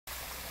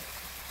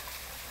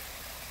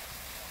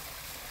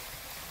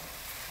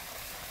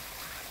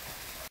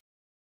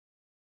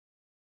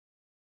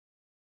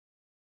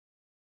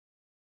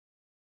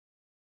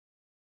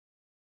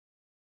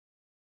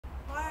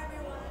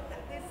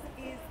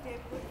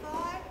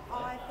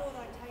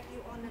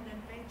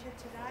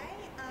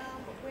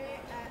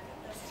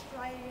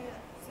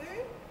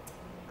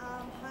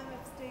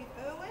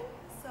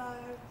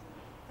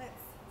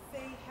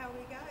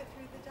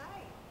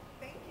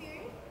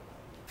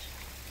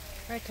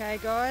Okay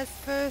guys,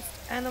 first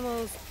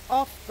animals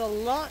off the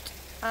lot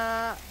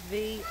are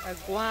the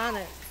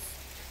iguanas.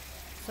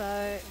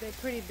 So they're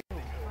pretty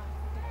big.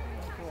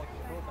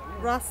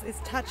 Russ is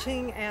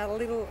touching our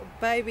little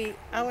baby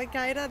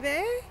alligator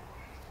there.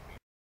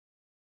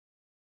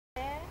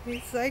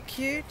 He's so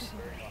cute.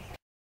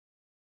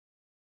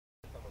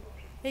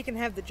 He can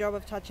have the job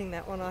of touching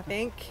that one, I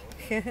think.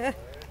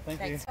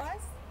 Thanks,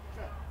 guys.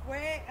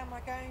 Where am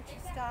I going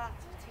to start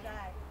today?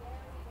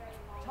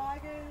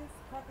 Tigers,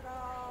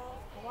 crocodiles,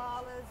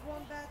 koalas,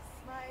 wombats,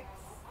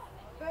 snakes,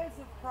 birds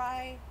of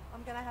prey.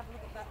 I'm going to have a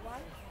look at that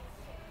one.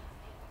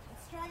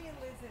 Australian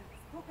lizards,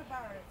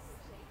 kookaburras.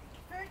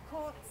 Food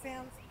court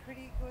sounds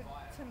pretty good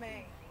to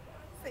me.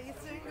 See you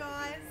soon,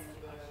 guys.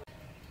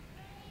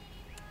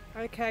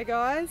 Okay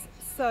guys,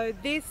 so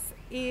this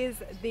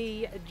is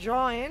the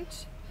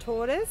giant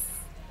tortoise,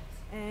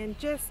 and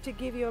just to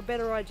give you a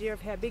better idea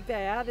of how big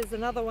they are, there's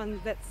another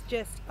one that's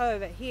just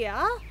over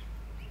here.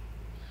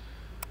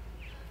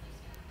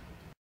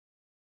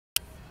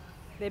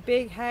 They're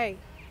big, hey.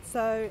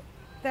 So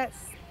that's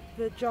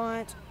the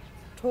giant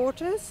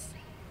tortoise,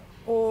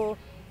 or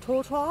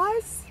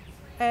tortoise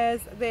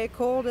as they're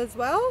called as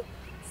well.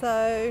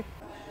 So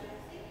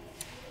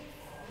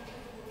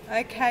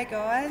okay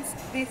guys,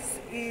 this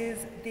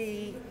is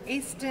the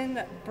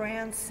eastern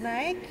brown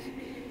snake,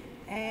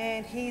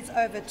 and he's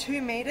over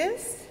 2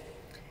 meters.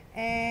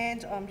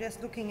 And I'm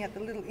just looking at the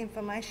little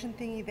information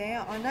thingy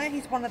there. I know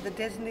he's one of the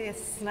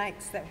deadliest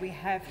snakes that we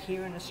have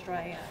here in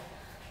Australia.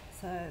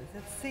 So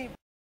let's see,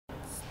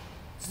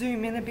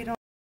 zoom in a bit on,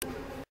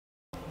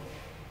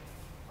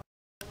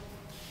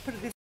 put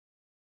it this,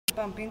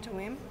 bump into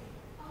him.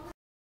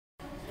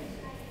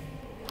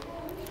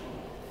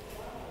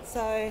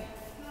 So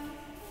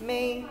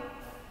me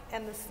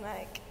and the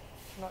snake,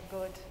 not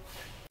good.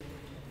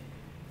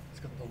 It's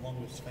got the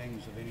longest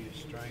fangs of any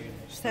Australian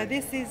snake. So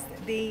this is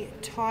the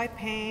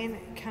taipan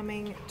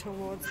coming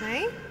towards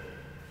me.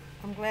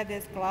 I'm glad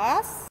there's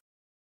glass.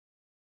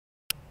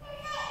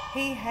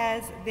 He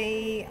has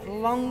the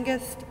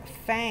longest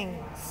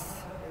fangs,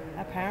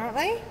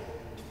 apparently.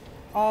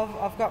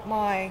 I've got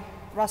my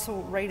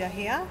Russell reader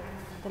here.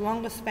 The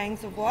longest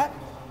fangs of what,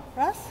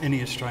 Russ?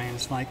 Any Australian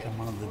snake and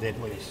one of the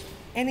deadliest.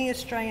 Any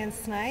Australian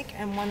snake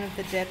and one of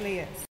the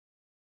deadliest.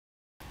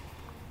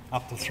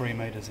 Up to 3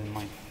 meters in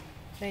length.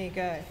 There you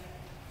go.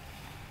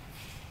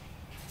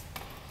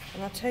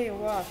 And I'll tell you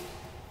what,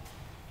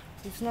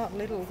 he's not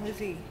little, is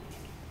he?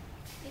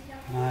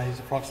 No, he's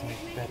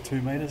approximately about 2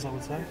 meters, I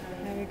would say.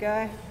 There we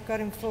go. Got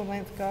him full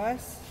length,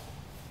 guys.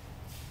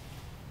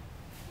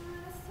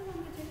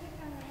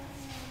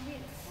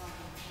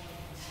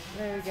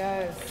 There he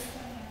goes.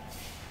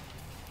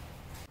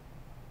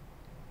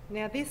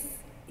 Now this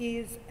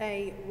is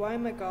a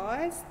Woma,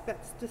 guys,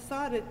 that's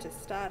decided to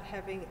start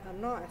having a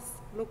nice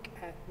look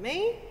at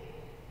me,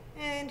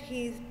 and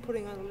he's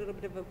putting on a little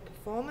bit of a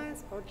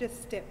performance. I'll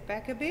just step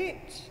back a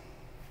bit.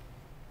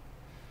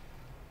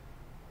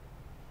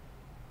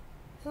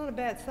 It's not a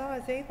bad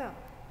size either.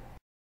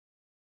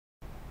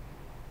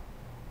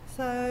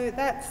 So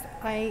that's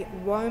a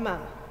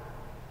Woma.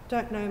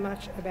 Don't know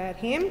much about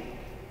him,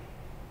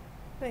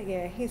 but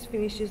yeah, he's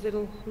finished his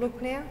little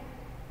look now.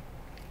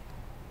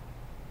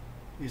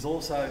 He's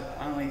also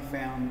only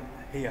found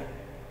here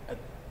at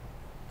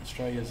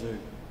Australia Zoo.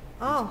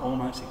 Oh. He's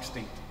almost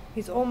extinct.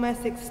 He's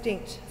almost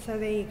extinct, so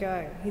there you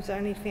go. He's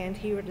only found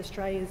here at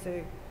Australia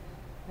Zoo.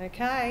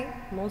 Okay,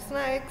 more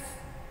snakes.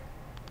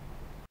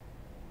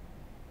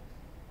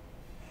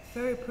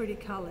 Very pretty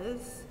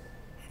colours,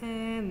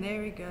 and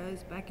there he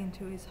goes back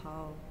into his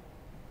hole.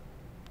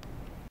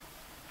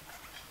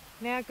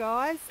 Now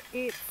guys,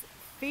 it's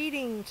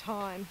feeding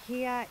time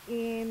here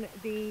in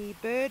the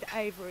bird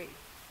aviary.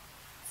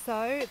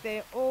 So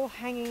they're all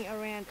hanging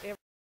around everywhere.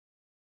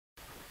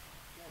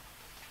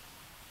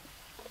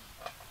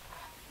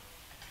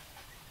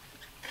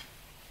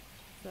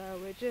 So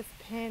we're just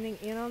panning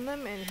in on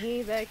them, and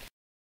here they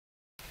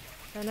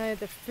come. I know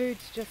the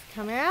food's just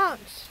come out,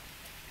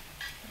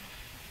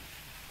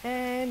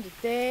 and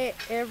they're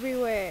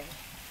everywhere.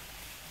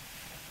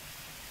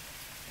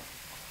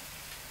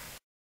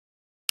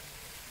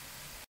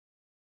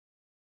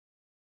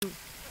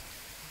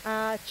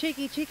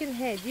 Cheeky chicken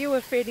head, you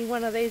were feeding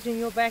one of these in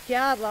your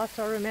backyard last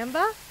I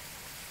remember.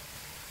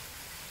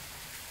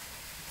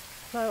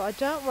 So I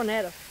don't want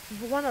to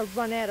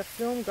run out of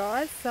film,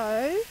 guys,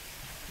 so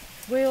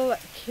we'll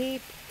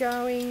keep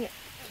going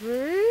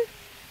through.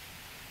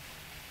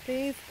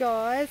 These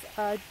guys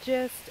are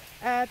just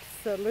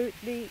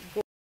absolutely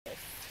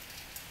gorgeous.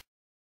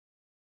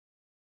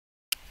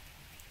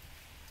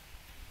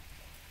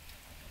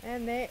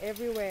 And they're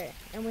everywhere,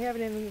 and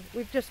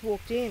we've just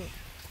walked in.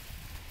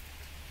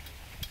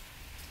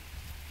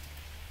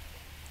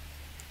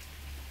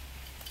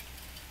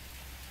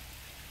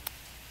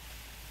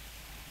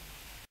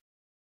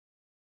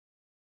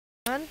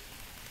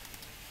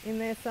 In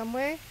there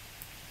somewhere.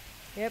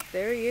 Yep,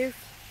 there he is.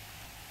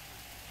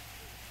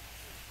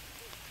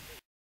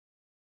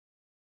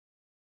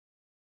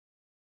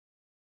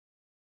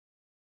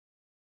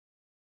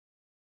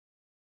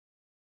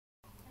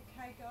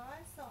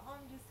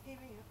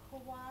 giving a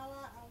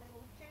koala a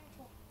little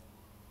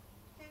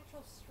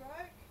gentle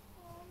stroke.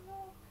 Oh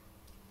look,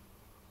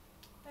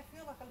 they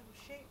feel like a little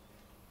sheep.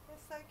 They're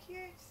so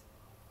cute.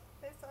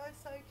 They're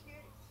so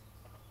cute.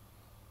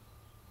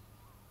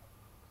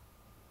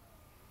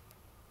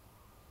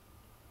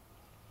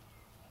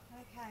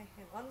 Okay,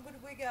 and onward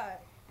we go.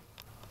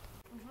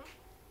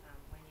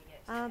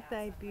 Aren't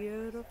they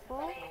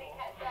beautiful?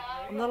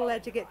 I'm not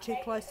allowed to get too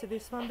close to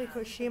this one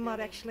because she might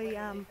actually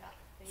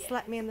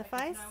slap me in the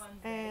face,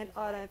 and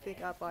I don't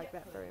think I'd like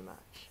that very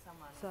much.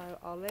 So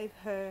I'll leave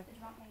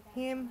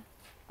him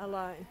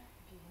alone.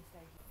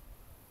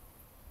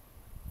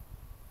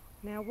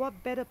 Now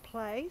what better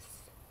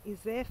place is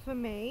there for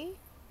me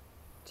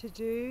to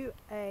do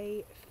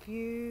a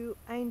few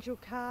angel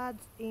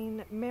cards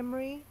in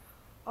memory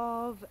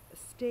of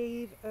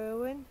Steve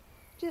Irwin,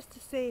 just to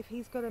see if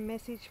he's got a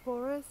message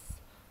for us.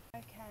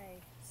 Okay,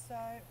 so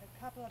a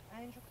couple of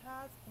angel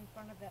cards in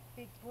front of that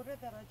big Buddha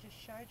that I just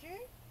showed you.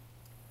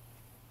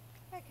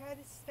 Okay,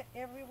 this is for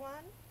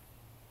everyone,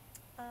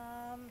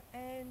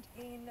 and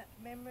in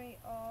memory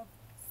of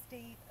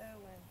Steve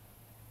Irwin.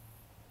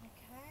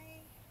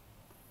 Okay,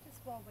 just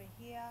while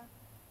we're here,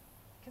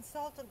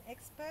 consult an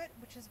expert,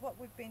 which is what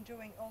we've been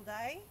doing all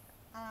day,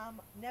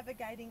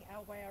 navigating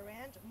our way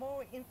around.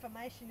 More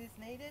information is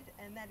needed,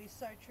 and that is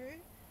so true.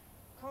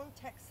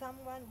 Contact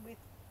someone with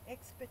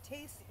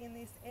expertise in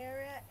this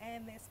area,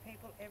 and there's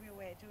people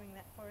everywhere doing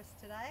that for us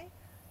today.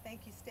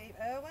 Thank you, Steve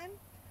Irwin.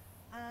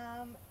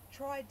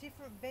 Try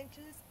different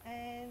ventures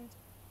and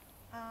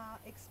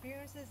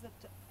experiences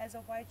as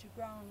a way to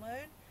grow and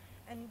learn,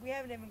 and we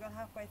haven't even got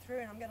halfway through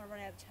and I'm going to run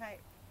out of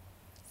tape,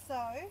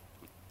 so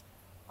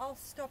I'll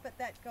stop at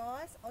that,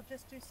 guys. I'll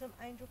just do some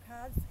angel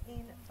cards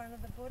in front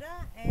of the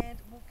Buddha and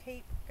we'll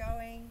keep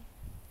going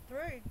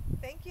through.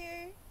 Thank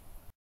you.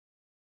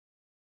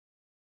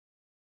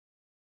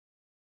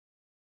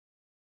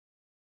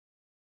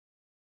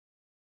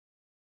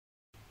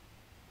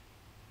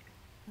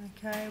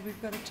 Okay,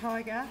 we've got a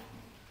tiger,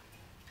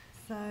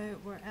 so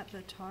we're at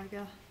the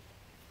tiger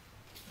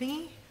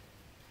thingy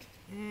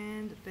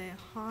and they're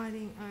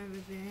hiding over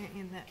there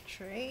in that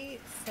tree,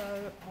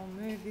 so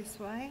I'll move this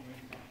way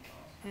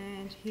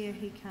and here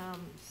he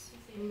comes.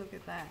 Look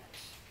at that.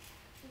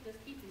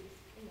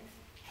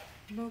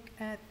 Look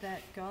at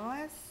that,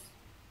 guys.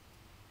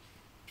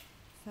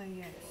 So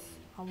yes,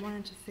 I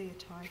wanted to see a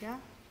tiger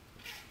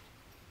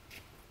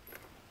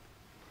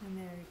and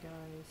there he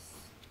goes.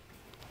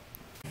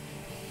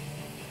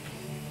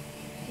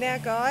 Now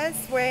guys,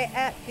 we're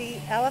at the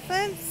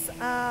elephants.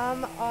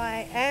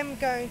 I am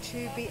going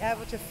to be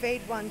able to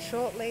feed one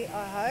shortly,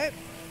 I hope.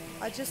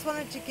 I just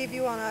wanted to give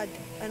you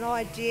an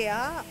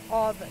idea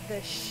of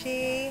the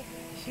sheer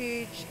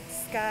huge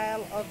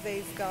scale of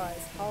these guys.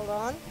 Hold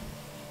on.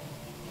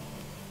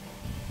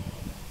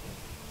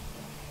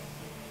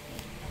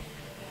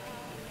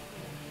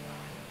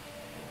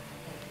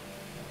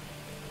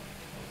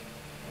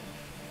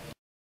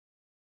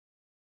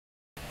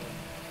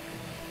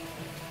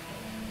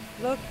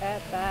 Look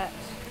at that.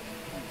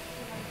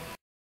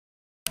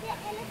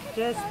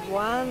 Just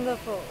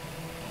wonderful.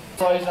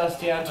 Slows us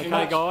down too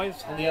much.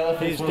 Guys, and the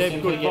elephants here's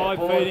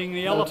debgoodvibe feeding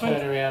the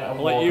elephant.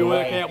 I'll let you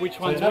work out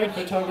which one's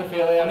which.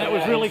 And that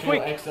was really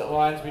quick. Exit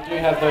lines. We do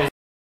have those.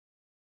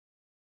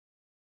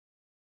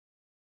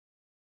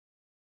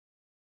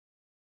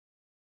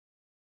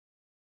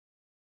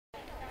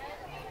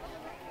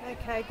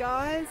 Okay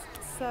guys,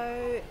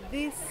 so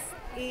this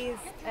is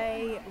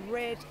a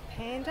red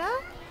panda.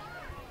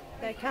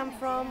 They come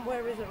from,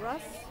 where is it,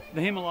 Russ?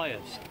 The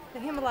Himalayas. The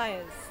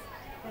Himalayas.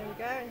 There we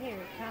go, and here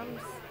it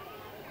comes.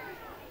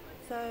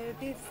 So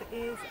this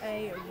is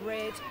a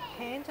red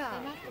panda.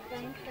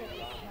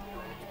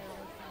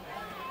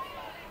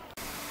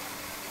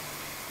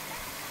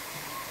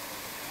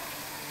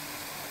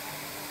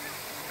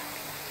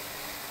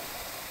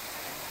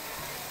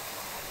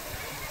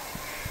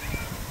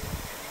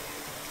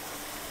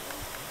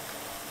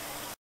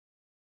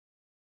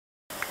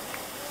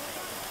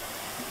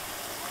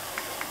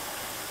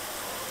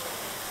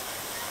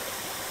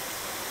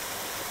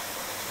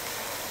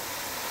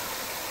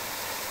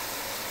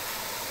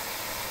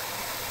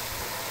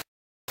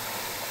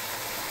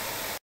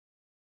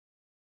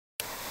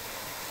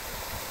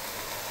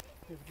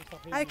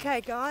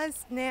 Okay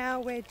guys, now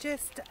we're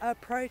just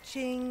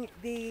approaching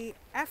the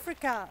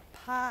Africa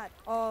part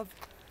of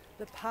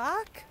the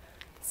park.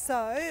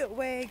 So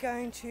we're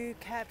going to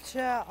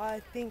capture,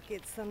 I think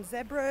it's some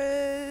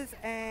zebras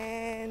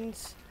and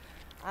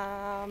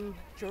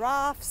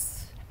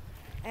giraffes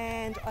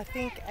and I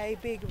think a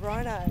big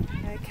rhino.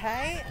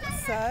 Okay,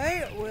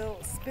 so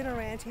we'll spin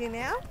around here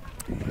now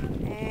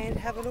and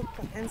have a look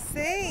and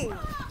see.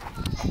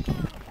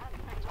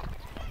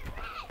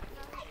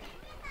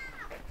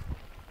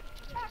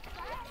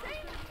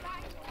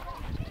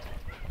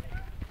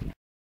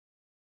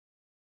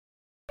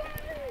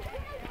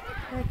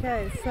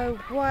 Okay, so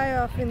way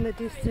off in the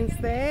distance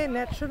there,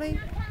 naturally,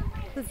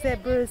 the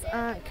zebras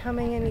aren't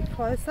coming any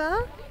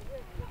closer.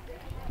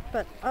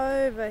 But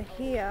over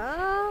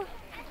here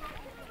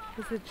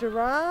is the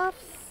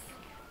giraffes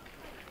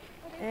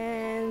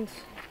And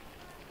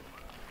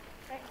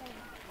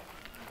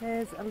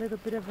there's a little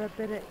bit of a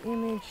better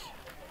image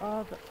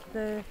of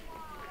the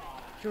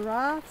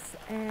giraffes,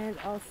 and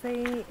I'll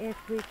see if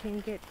we can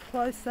get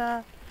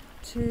closer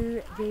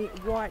to the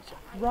white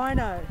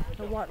rhino,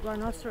 the white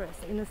rhinoceros,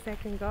 in a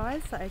second,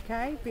 guys.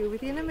 Okay, be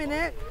with you in a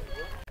minute.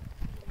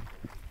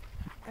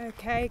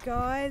 Okay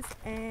guys,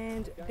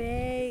 and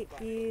there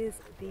is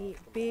the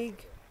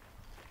big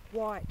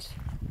white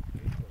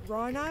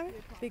rhino,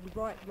 big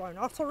white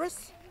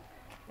rhinoceros,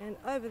 and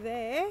over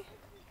there,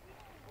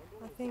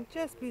 I think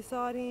just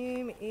beside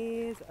him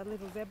is a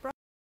little zebra.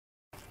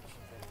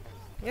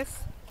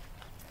 Yes,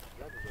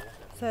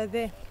 so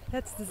there,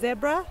 that's the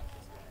zebra.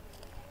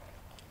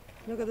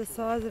 Look at the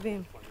size of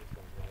him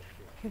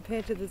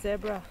compared to the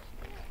zebra.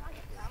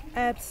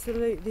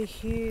 Absolutely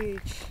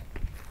huge.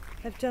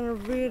 They've done a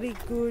really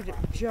good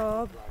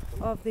job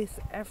of this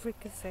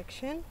Africa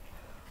section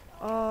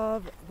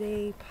of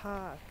the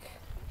park.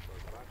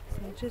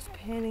 So just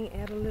panning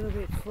out a little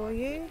bit for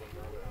you.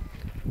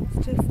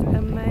 It's just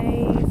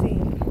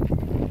amazing.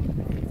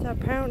 So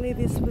apparently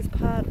this was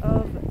part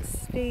of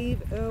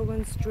Steve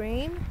Irwin's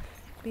dream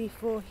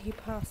before he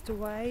passed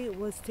away,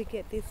 was to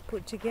get this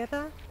put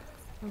together.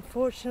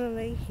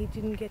 Unfortunately, he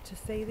didn't get to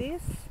see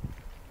this,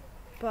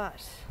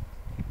 but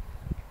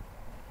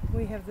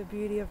we have the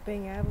beauty of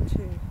being able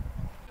to.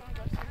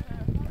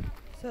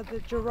 So the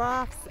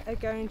giraffes are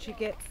going to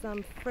get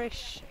some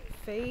fresh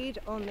feed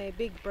on their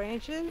big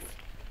branches.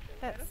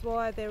 That's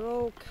why they're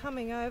all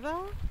coming over,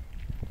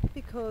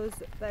 because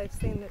they've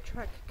seen the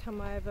truck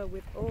come over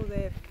with all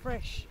their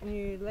fresh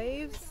new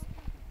leaves.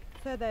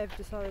 So they've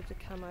decided to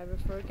come over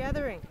for a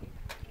gathering.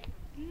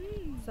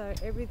 So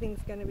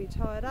everything's going to be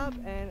tied up,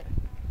 and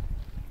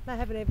they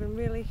haven't even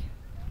really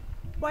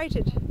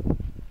waited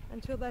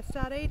until they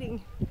start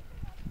eating.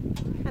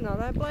 And I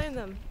don't blame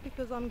them,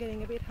 because I'm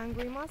getting a bit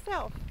hungry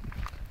myself.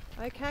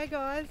 Okay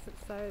guys,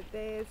 so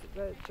there's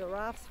the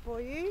giraffes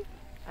for you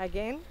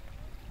again,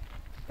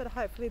 but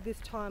hopefully this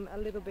time a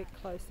little bit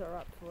closer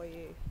up for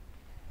you.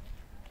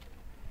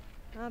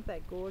 Aren't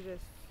they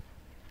gorgeous?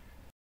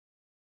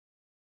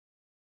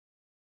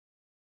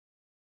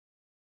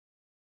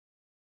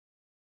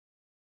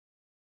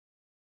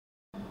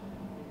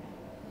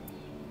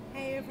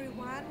 Hey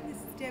everyone, this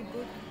is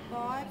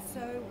debgoodvibe.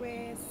 So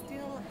we're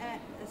still at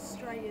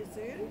Australia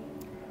Zoo.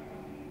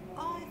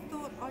 I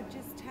thought I'd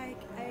just take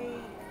a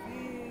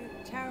few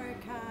tarot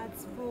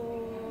cards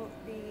for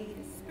the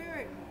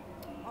spirit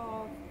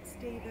of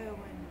Steve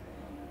Irwin,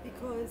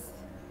 because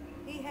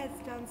he has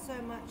done so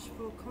much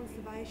for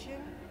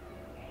conservation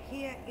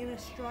here in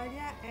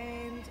Australia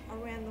and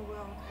around the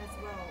world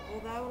as well.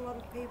 Although a lot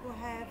of people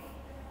have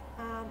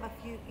a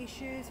few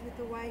issues with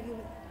the way he,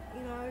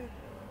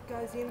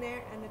 goes in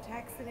there and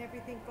attacks and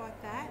everything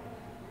like that,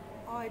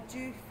 I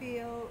do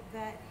feel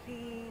that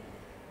he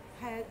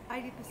has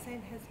 80%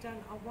 has done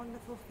a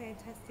wonderful,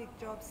 fantastic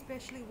job,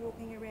 especially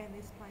walking around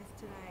this place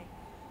today.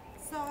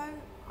 So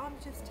I'm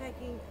just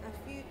taking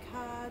a few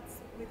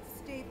cards with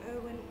Steve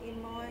Irwin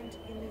in mind,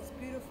 in this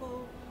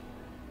beautiful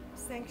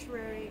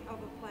sanctuary of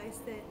a place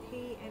that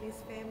he and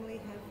his family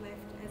have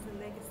left as a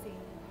legacy.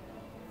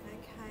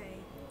 Okay,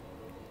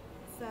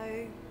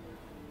 so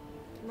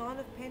Nine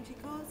of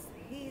Pentacles,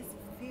 he is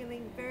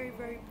feeling very,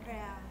 very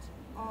proud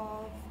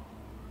of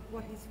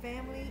what his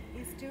family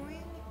is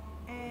doing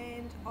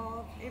and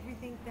of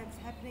everything that's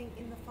happening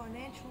in the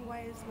financial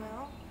way as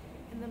well,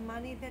 and the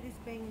money that is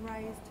being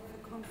raised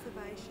for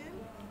conservation.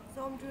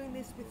 So I'm doing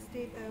this with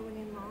Steve Irwin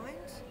in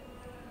mind.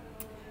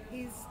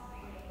 He's,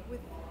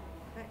 with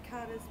that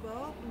card as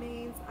well,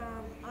 means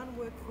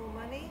unworked for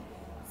money.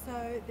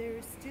 So there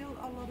is still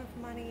a lot of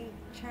money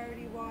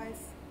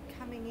charity-wise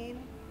coming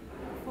in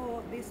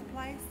for this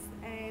place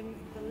and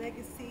the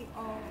legacy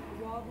of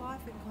wildlife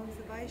and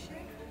conservation.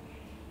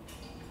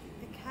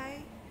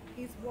 Okay,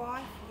 his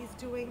wife is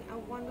doing a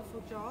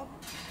wonderful job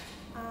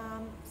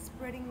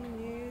spreading the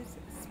news,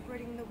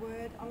 spreading the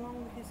word,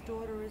 along with his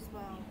daughter as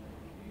well.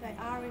 They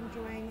are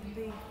enjoying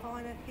the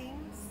finer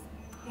things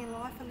in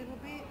life a little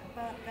bit,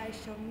 but they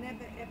shall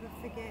never ever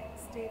forget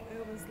Steve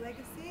Irwin's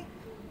legacy.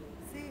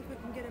 See if we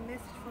can get a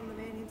message from the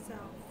man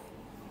himself.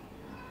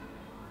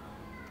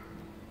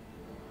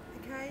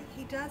 Okay,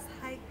 he does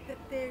hate that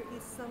there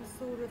is some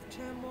sort of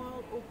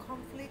turmoil or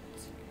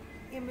conflict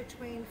in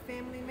between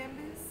family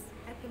members.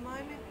 At the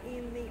moment,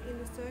 in the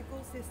inner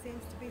circles, there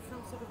seems to be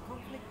some sort of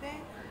conflict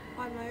there.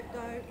 I don't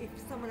know if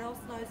someone else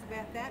knows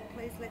about that,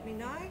 please let me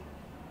know.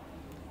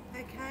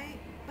 Okay,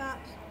 but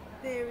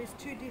there is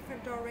two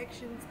different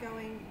directions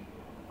going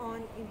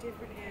on in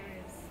different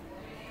areas.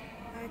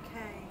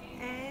 Okay,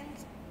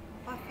 and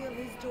I feel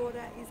his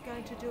daughter is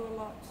going to do a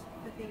lot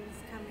for things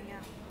coming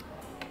up.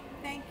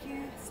 Thank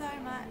you so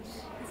much.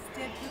 This is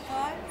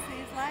debgoodvibe. See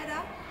you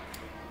later.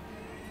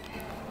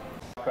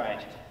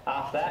 Range.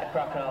 After that,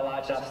 crocodile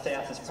large enough to see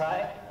us as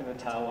prey with a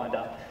tail wind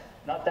up.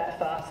 Not that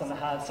fast on the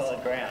hard,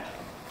 solid ground.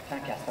 Come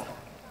on, Casper.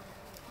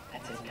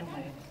 That's it. Come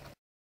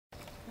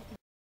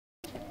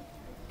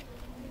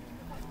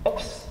on.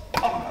 Oops.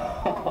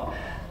 Oh.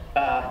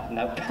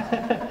 Nope.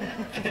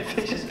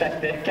 fish is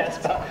back there,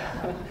 Casper.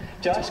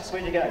 Josh,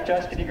 where'd you go?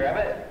 Josh, can you grab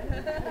it?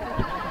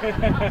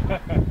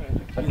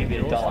 I'll give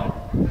you $1.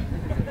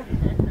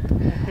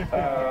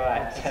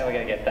 Alright, how are we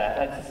going to get that?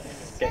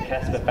 Let's get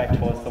Casper back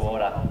towards the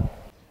water.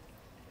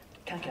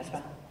 Come on,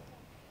 Casper.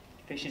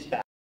 Fish is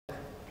back.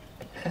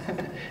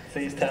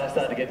 See his tail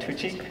starting to get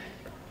twitchy?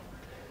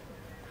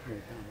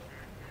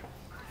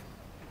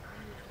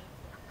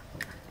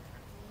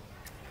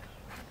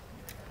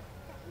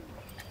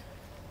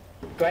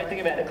 Great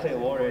thing about the clear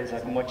water is I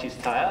can watch his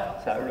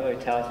tail, so it really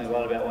tells me a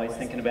lot about what he's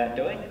thinking about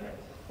doing.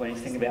 When he's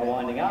thinking about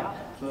winding up,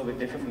 it's a little bit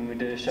different when we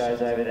do the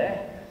shows over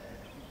there.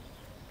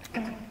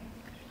 Come on.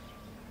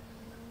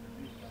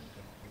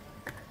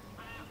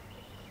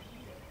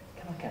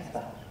 Come on,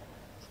 Casper.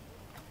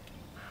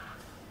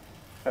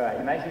 Alright,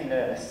 you're making me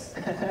nervous.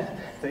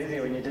 It's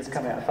easier when you just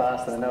come out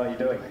fast and I know what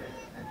you're doing.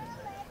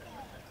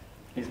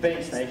 He's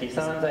being sneaky.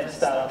 Sometimes they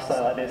start off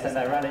slow like this and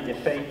they run at your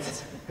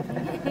feet.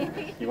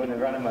 You want to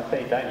run at my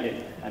feet, don't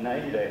you? I know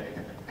you do.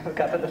 Look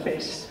up at the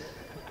fish.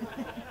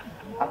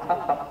 Up,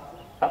 up,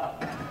 up,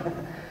 up.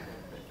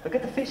 Look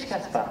at the fish,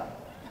 Casper.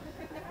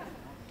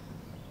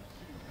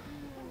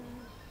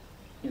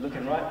 You're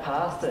looking right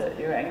past it.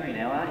 You're angry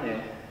now, aren't you?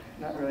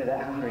 Not really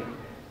that hungry.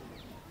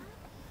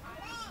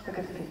 Look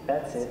at the fish.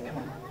 That's it. Come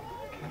on.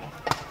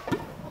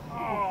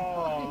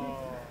 Oh.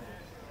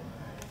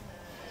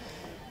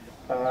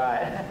 All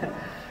right.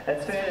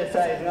 It's fair to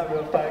say he's not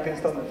real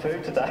focused on the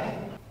food today.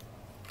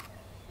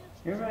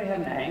 You're really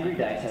having an angry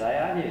day today,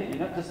 aren't you?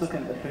 You're not just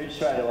looking at the food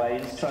straight away,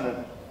 you're just trying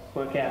to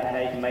work out how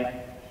you can make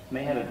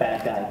me have a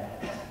bad day.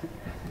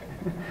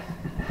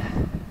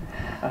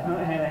 I'm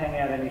not going to hang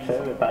out any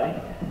further, buddy.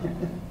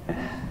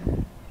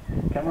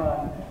 Come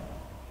on.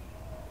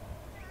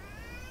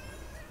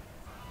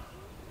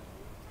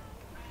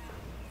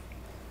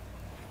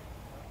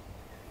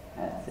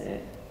 That's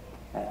it.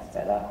 That's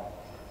better.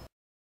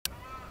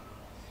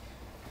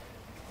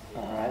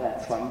 Alright,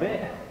 that's one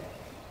bit.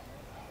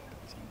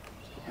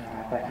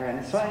 Alright, back around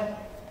this way.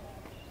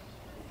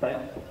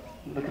 Don't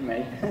look at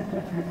me.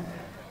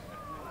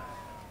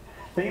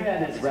 The thing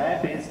about this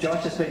ramp is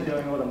Josh has been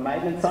doing all the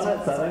maintenance on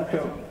it, so I don't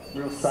feel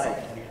real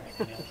safe.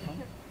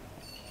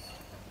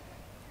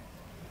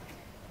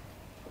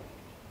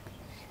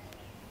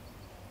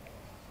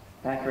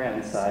 Back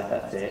around this side,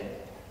 that's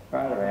it.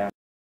 Right around.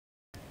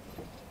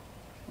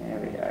 There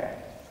we go.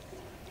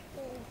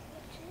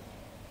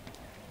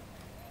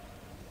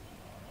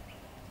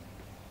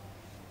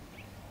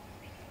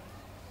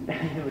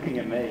 You're looking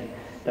at me.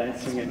 Don't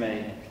swing at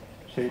me.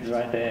 Food's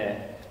right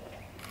there.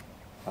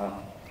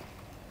 Oh.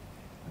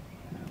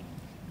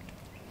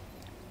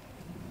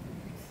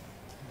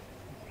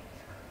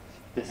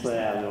 Just let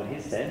out a little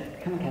hiss then.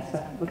 Come on,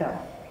 Casper. Look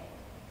up.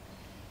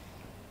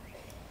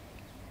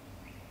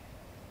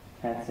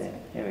 That's it.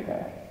 Here we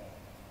go.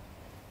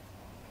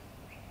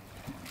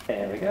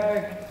 There we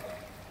go.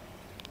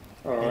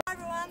 All right. Hi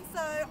everyone,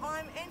 so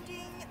I'm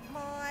ending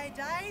my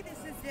day. This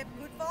is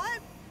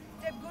debgoodvibe.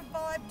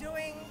 debgoodvibe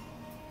doing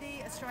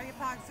the Australia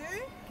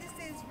Zoo. This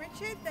is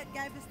Richard that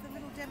gave us the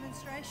little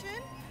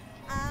demonstration.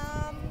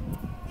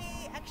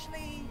 He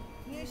actually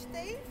knew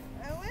Steve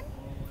Irwin.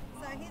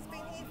 So he's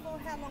been here for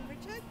how long,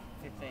 Richard?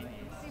 15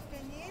 years.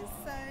 15 years.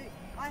 So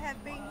I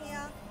have been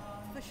here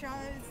for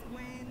shows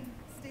when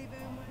Steve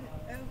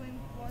Irwin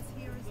was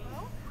here as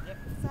well. Yep.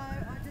 So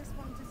I just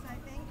wanted to say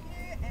thank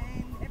you,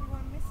 and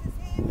everyone misses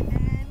him.